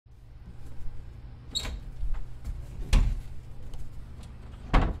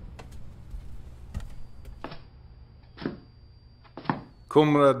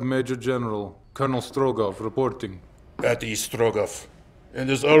Comrade Major General, Colonel Strogov reporting. At East Strogov. And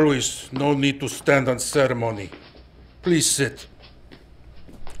as always, no need to stand on ceremony. Please sit.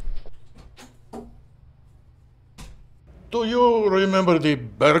 Do you remember the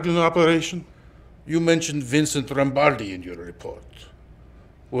Bergen operation? You mentioned Vincent Rambaldi in your report.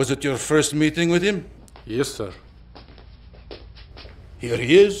 Was it your first meeting with him? Yes, sir. Here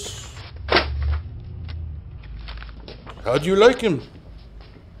he is. How do you like him?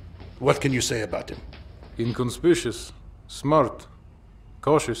 What can you say about him? Inconspicuous, smart,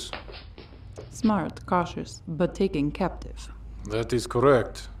 cautious. Smart, cautious, but taken captive. That is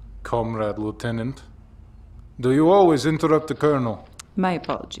correct, Comrade Lieutenant. Do you always interrupt the Colonel? My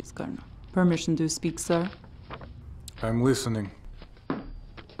apologies, Colonel. Permission to speak, sir? I'm listening.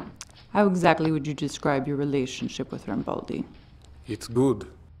 How exactly would you describe your relationship with Rambaldi? It's good.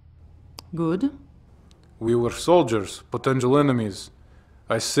 Good? We were soldiers, potential enemies.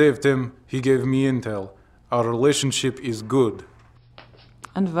 I saved him, he gave me intel. Our relationship is good.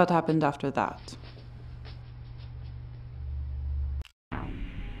 And what happened after that?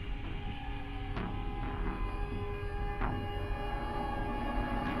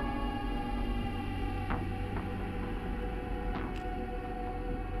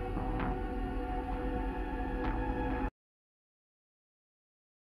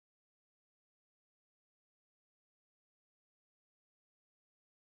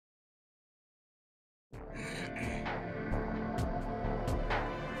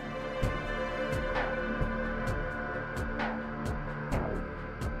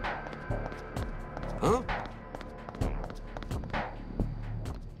 Huh?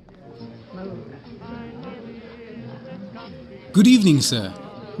 Good evening, sir.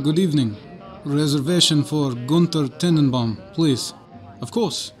 Good evening. Reservation for Gunther Tenenbaum, please. Of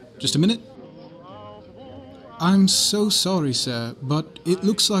course. Just a minute. I'm so sorry, sir, but it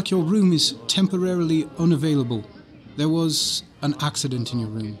looks like your room is temporarily unavailable. There was an accident in your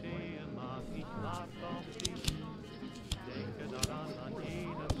room.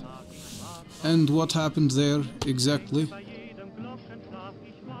 And what happened there, exactly?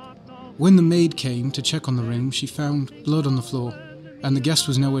 When the maid came to check on the room, she found blood on the floor, and the guest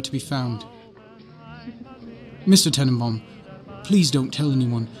was nowhere to be found. Mr. Tenenbaum, please don't tell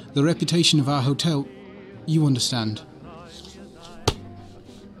anyone. The reputation of our hotel, you understand.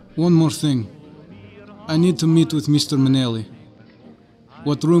 One more thing. I need to meet with Mr. Manelli.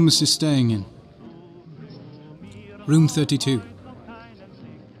 What room is he staying in? Room 32.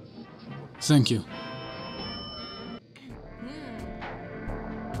 Thank you.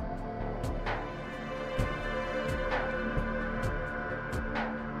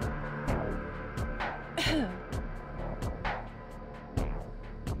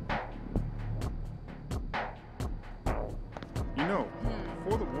 You know,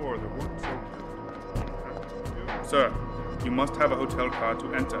 before the war, there weren't so good. Sir, you must have a hotel card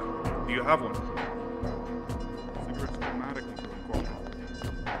to enter. Do you have one? Cigarettes dramatically to incorporate.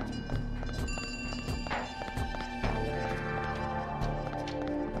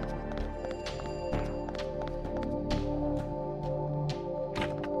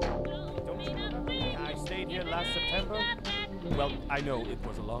 I stayed here last September. Well, I know it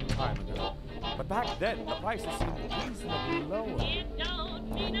was a long time ago, but back then the prices seemed reasonably lower.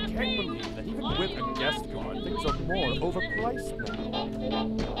 I can't believe that even with a guest card, things are more overpriced now.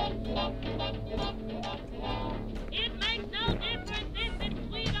 It makes no difference if it's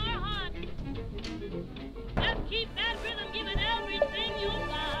sweet or hot. Just keep that rhythm, give it everything you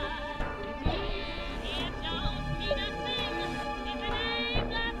got. It don't mean a thing if it ain't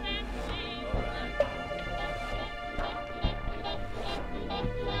got that swing.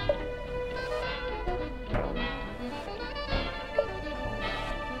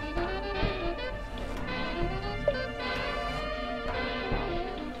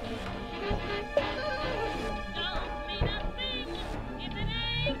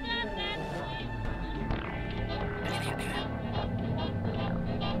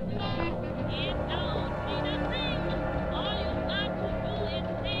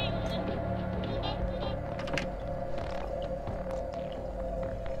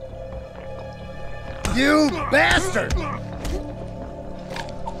 You bastard!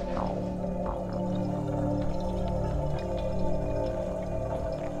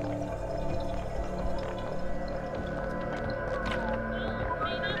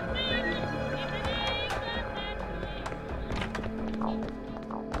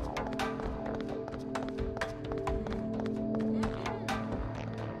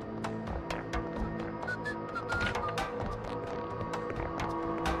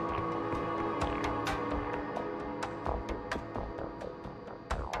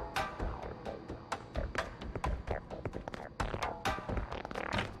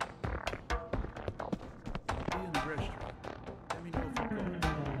 restaurant. Let me know if you're going.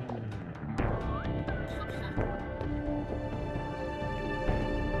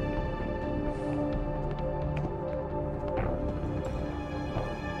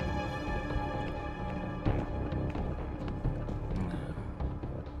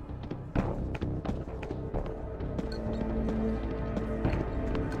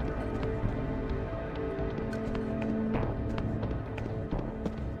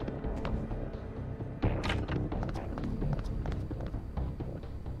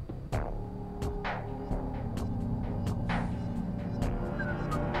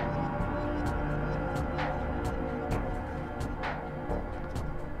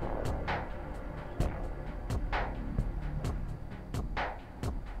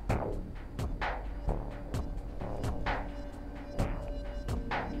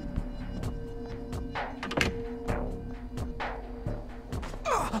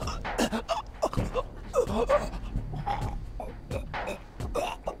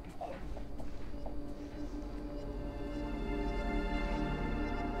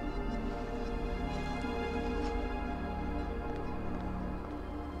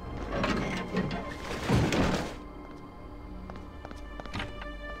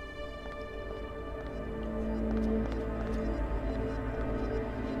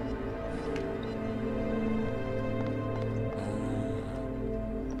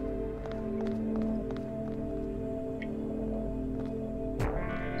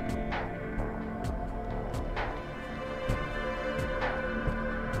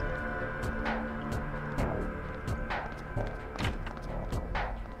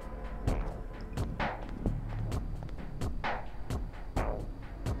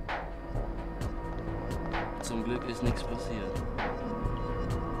 Zum Glück ist nichts passiert.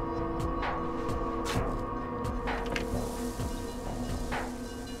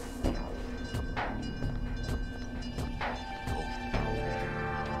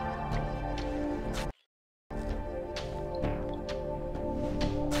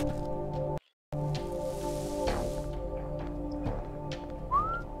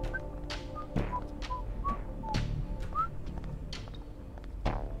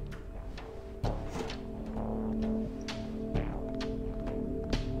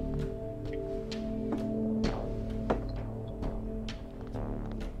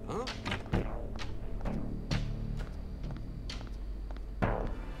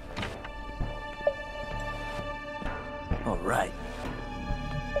 All right.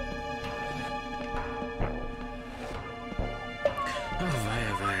 Oh,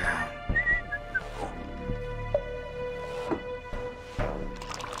 weia, weia.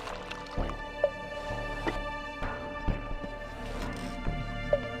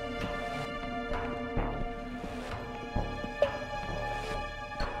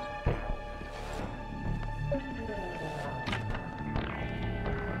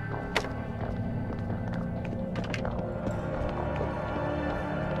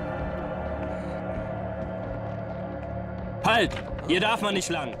 Halt! Hier darf man nicht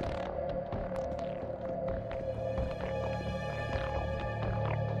lang.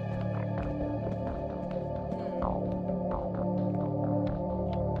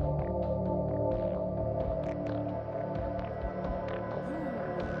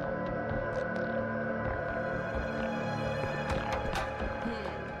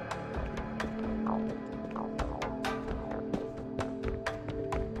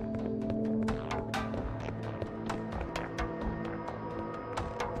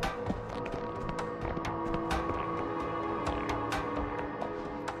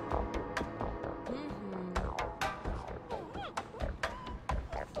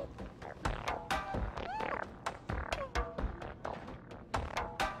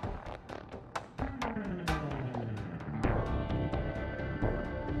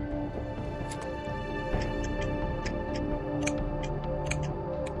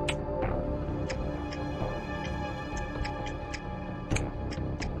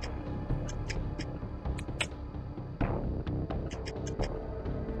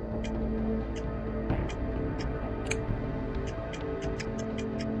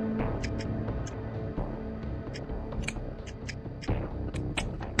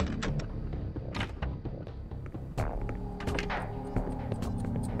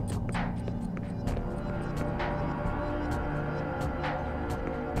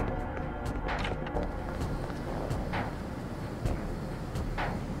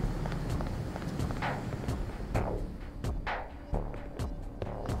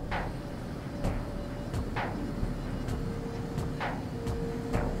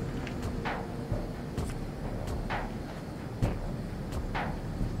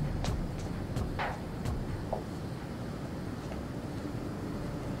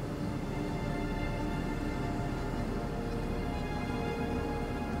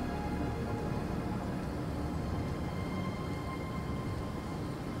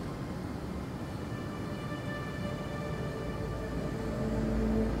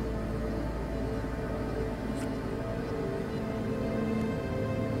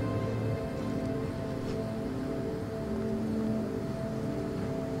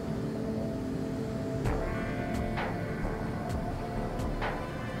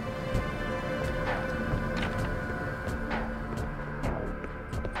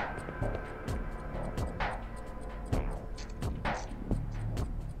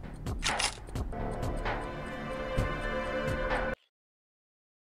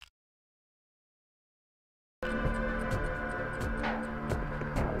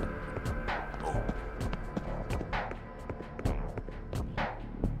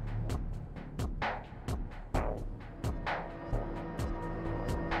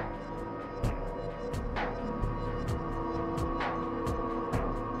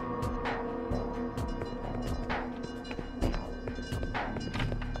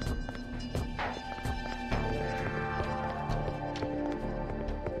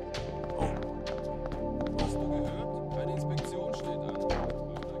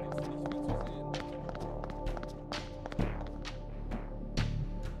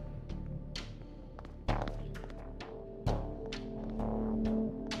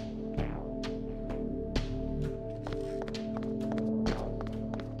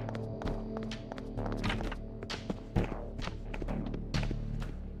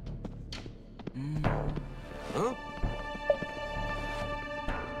 Huh?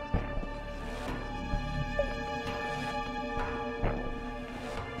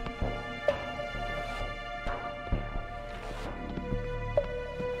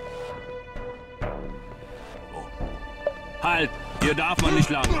 Halt! Hier darf man nicht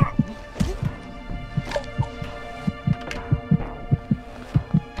lang.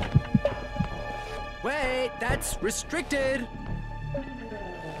 Wait, that's restricted.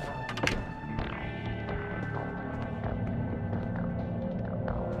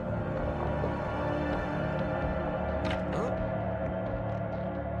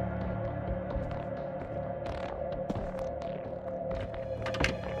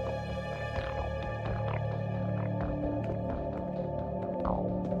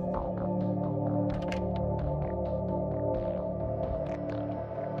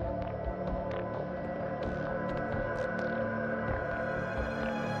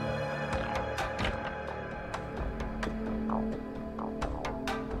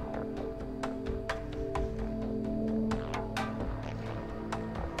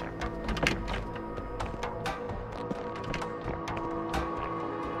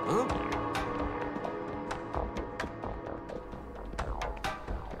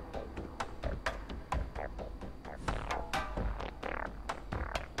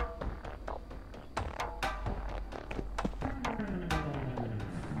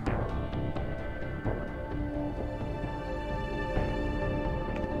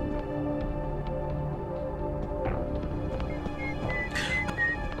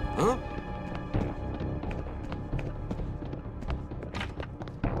 Huh?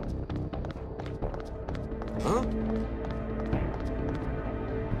 Huh?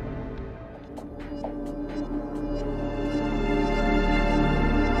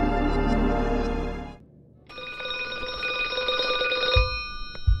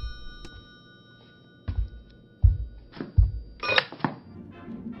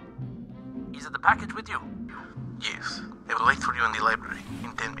 Is the package with you? Yes. They will wait for you in the library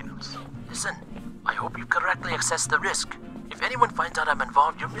in 10 minutes. Listen, I hope you correctly assess the risk. If anyone finds out I'm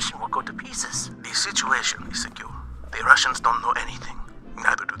involved, your mission will go to pieces. The situation is secure. The Russians don't know anything.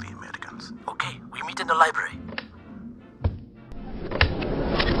 Neither do the Americans. Okay, we meet in the library.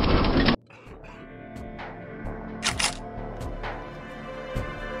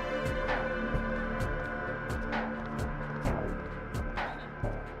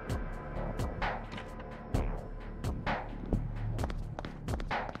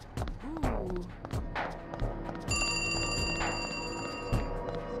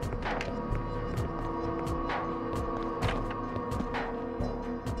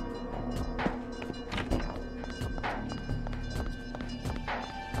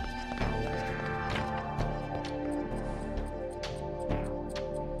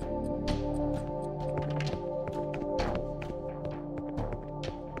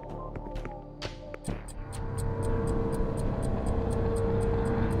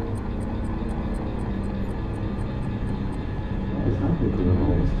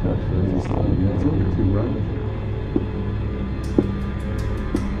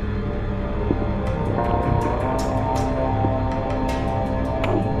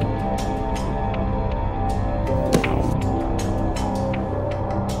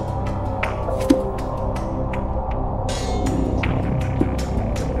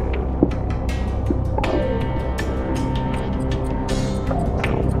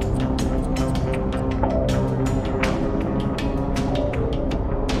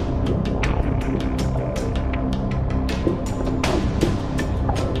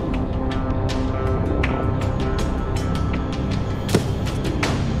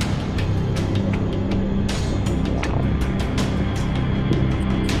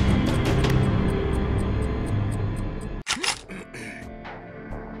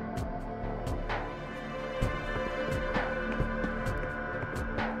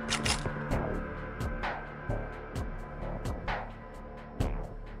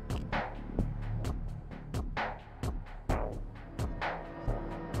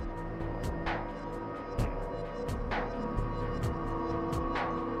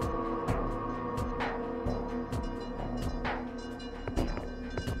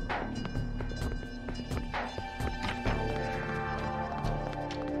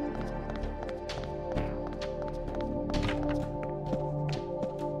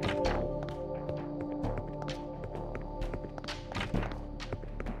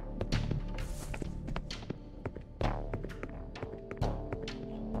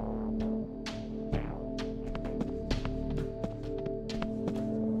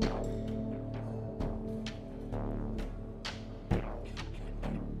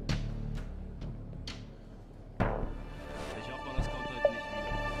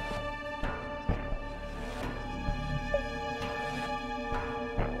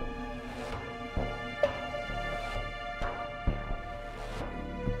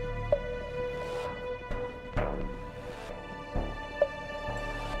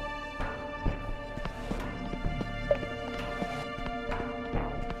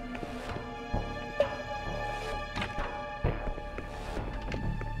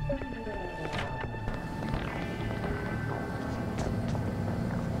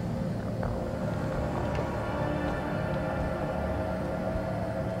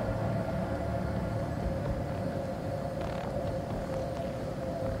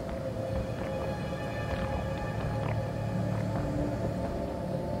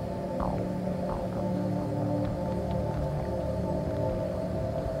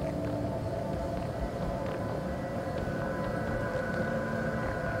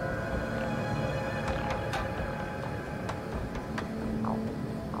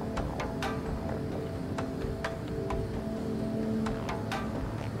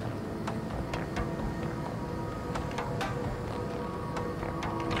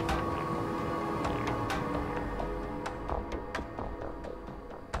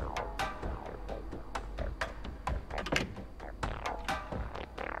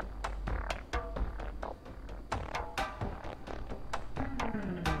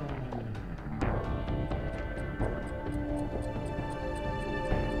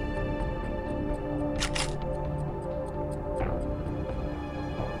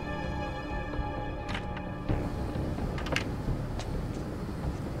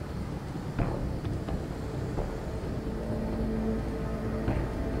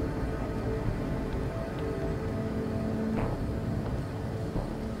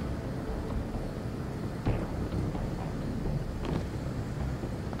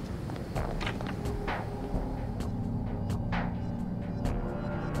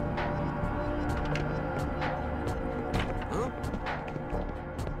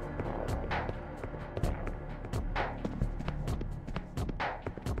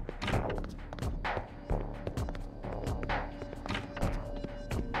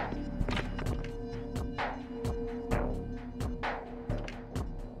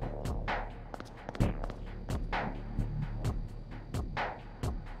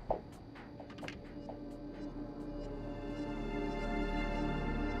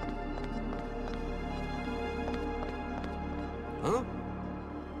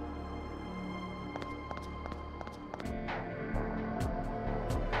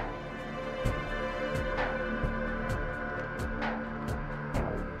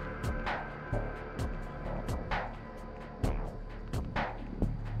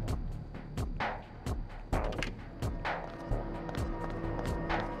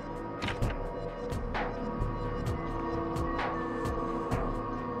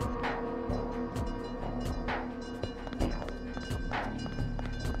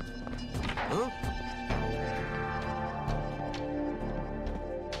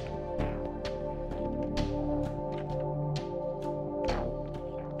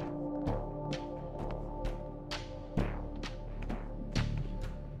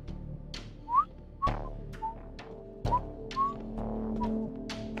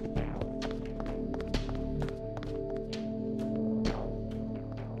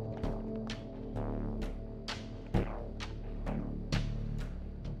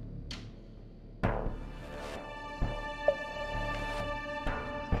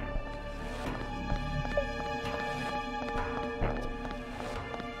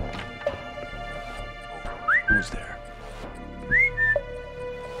 Who's there?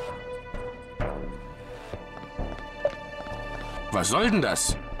 Was soll denn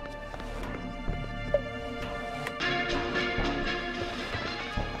das?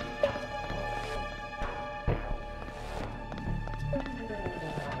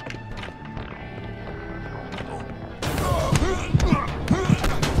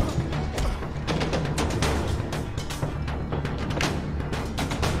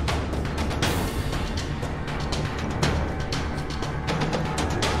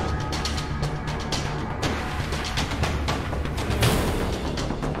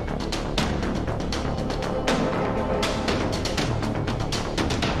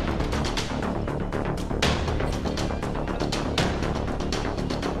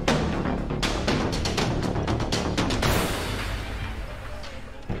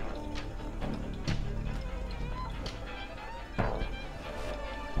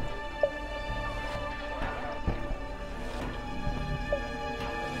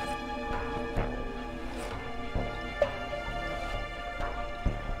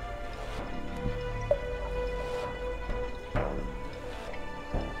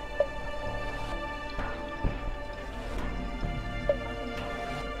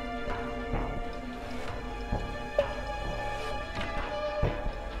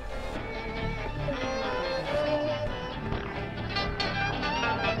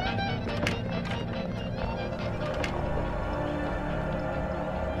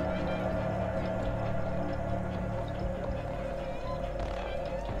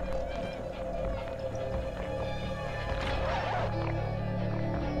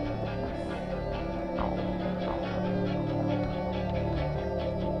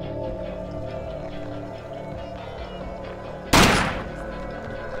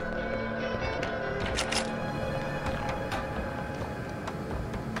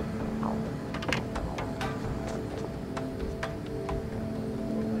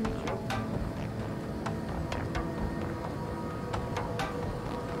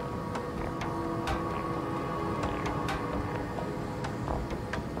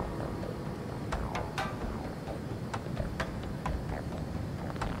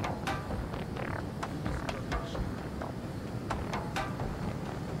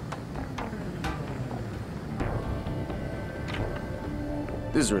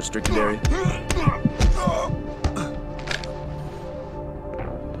 This is a restricted area.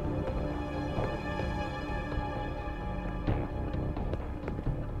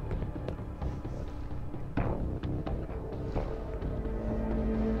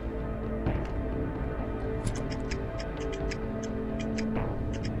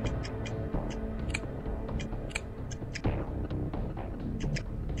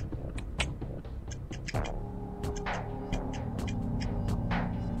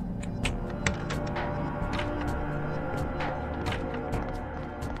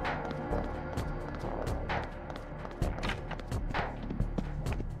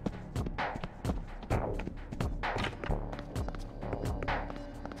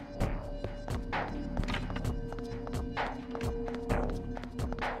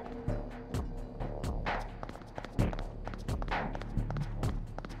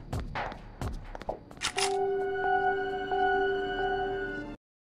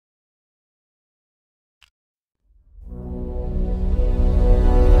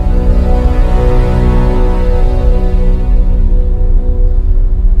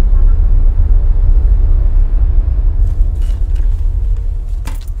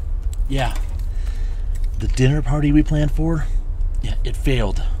 Yeah. The dinner party we planned for? Yeah, it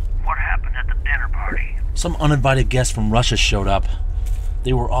failed. What happened at the dinner party? Some uninvited guests from Russia showed up.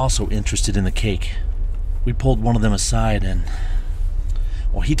 They were also interested in the cake. We pulled one of them aside and...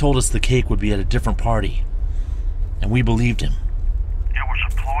 well, he told us the cake would be at a different party. And we believed him. It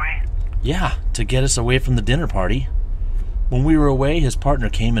was a ploy? Yeah, to get us away from the dinner party. When we were away, his partner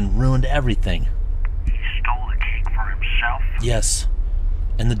came and ruined everything. He stole the cake for himself? Yes.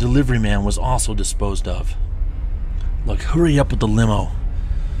 And the delivery man was also disposed of. Look, hurry up with the limo.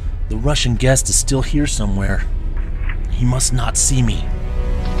 The Russian guest is still here somewhere. He must not see me.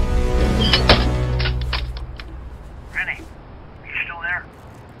 Vinny, you still there?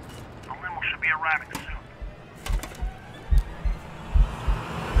 The limo should be arriving soon.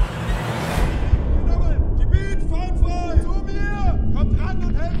 Gebiet fahrtfrei! Zu mir! Kommt ran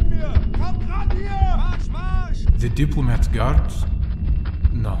und helft mir! Kommt ran hier! Marsch, marsch! The diplomat guards?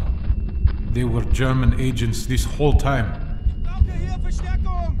 No. They were German agents this whole time. Ich brauche hier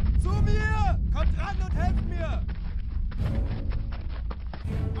Verstärkung! Zu mir! Kommt ran und helft mir!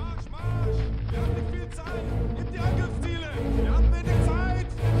 Marsch, marsch! Wir haben nicht viel Zeit! Gebt die Angriffsziele! Wir haben wenig Zeit!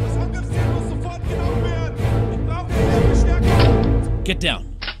 Das Angriffsziel muss sofort genommen werden! Get down.